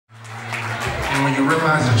when you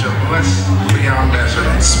realize that you're blessed beyond measure,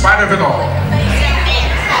 in spite of it all,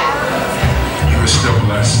 you are still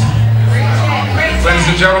blessed. Ladies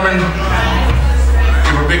and gentlemen,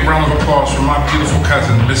 give a big round of applause for my beautiful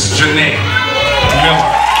cousin, Miss Janae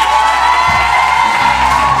Miller.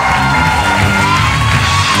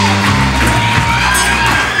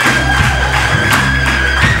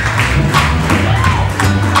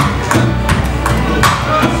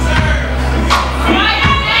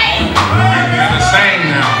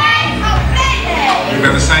 You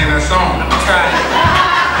better sing that song. I'm trying.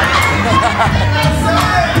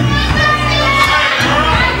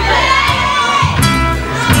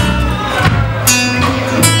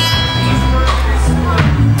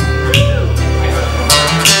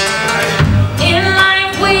 In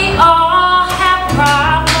life we all have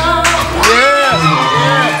problems. Yeah.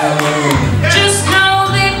 Just know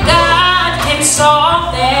that God can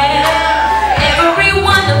solve them. Every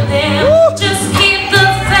one of them. Just keep the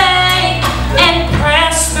faith and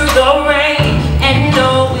press through the rain and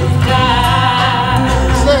know with God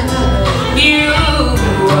you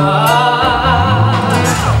are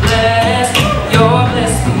blessed. You're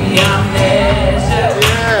blessed beyond measure.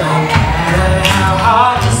 No matter how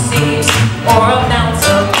hard it seems or amounts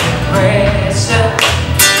of pressure,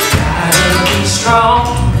 gotta be strong,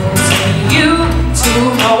 continue to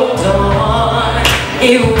hold on.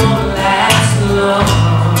 It won't last long.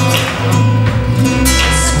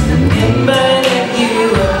 Just remember that you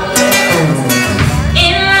are blessed.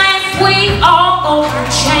 In life we all go through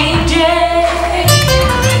changes,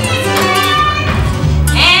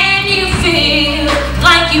 and you feel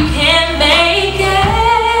like you can't make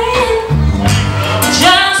it.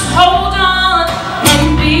 Just hold on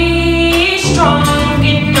and be strong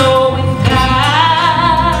and know with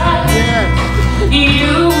God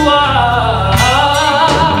you are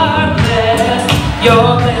blessed.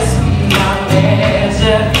 You're blessed beyond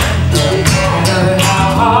measure. No matter how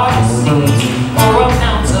hard it seems or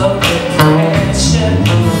amounts of pressure,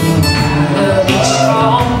 gotta be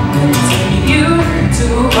strong, continue to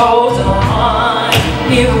hold on.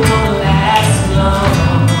 It won't last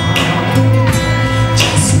long.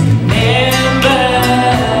 Just remember,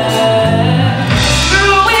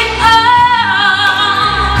 through it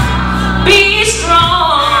all, be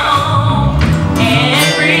strong,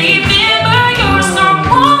 and remember your storm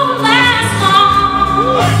won't last long.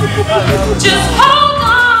 Just hold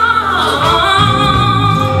on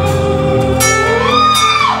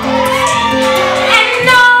and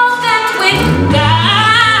know that with God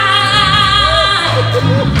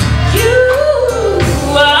you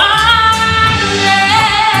are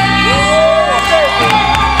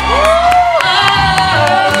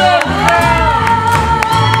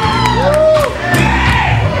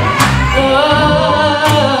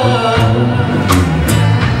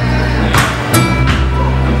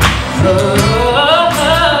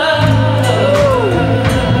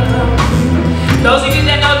those of you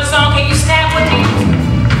that know the song, can you snap with me?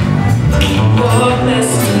 Oh, bless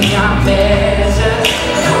me, I'm measured.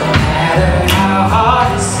 No matter how hard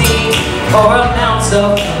it seems or amounts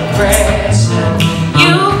of pressure,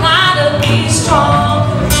 you gotta be strong.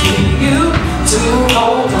 Continue to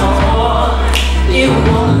hold on. It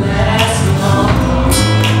won't last long.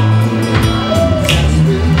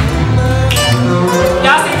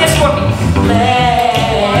 Y'all sing this for me.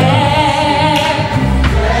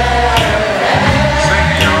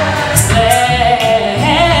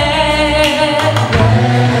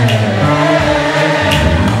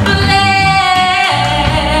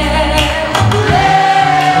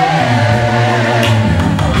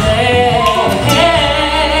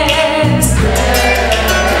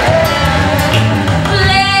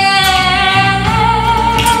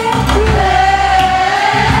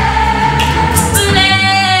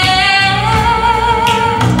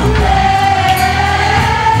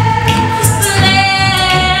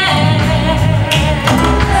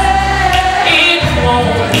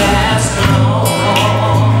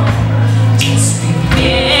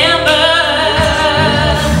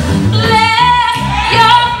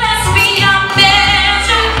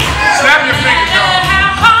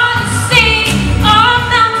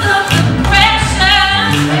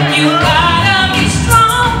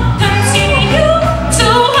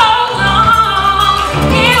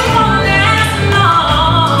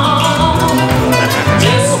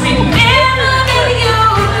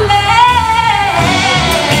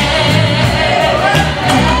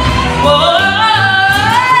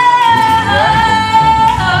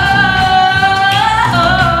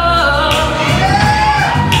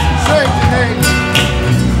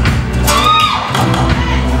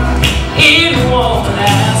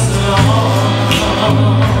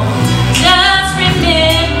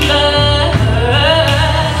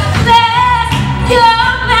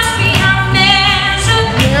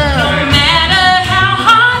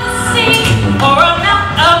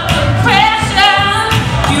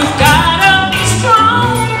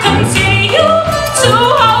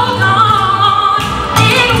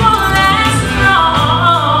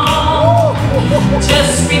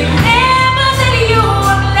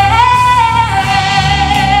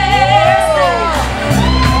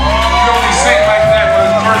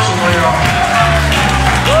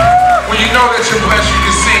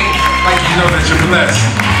 blessed?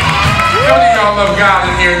 How many of y'all love God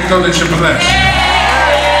in here and you know that you're blessed?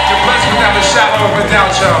 You're blessed without a shadow of a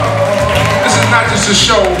doubt, y'all. This is not just a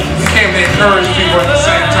show. We came to encourage people at the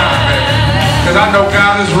same time, man. Because I know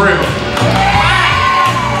God is real.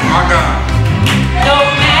 My God. No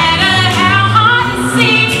matter how hard it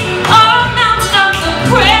seems, or mountain of the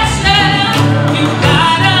pressure, you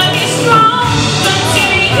gotta be strong.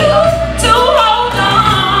 Continue to hold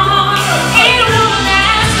on. It will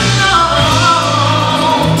last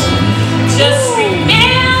long. Just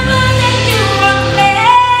remember that you are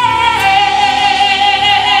blessed.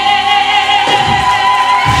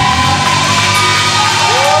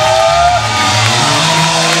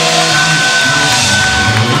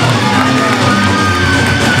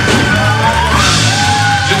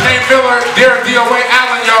 Derek DOA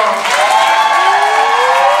Allen, y'all.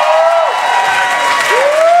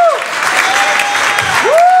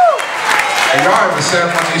 Hey, y'all ever sat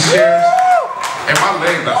on these chairs? And my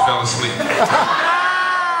leg, I fell asleep.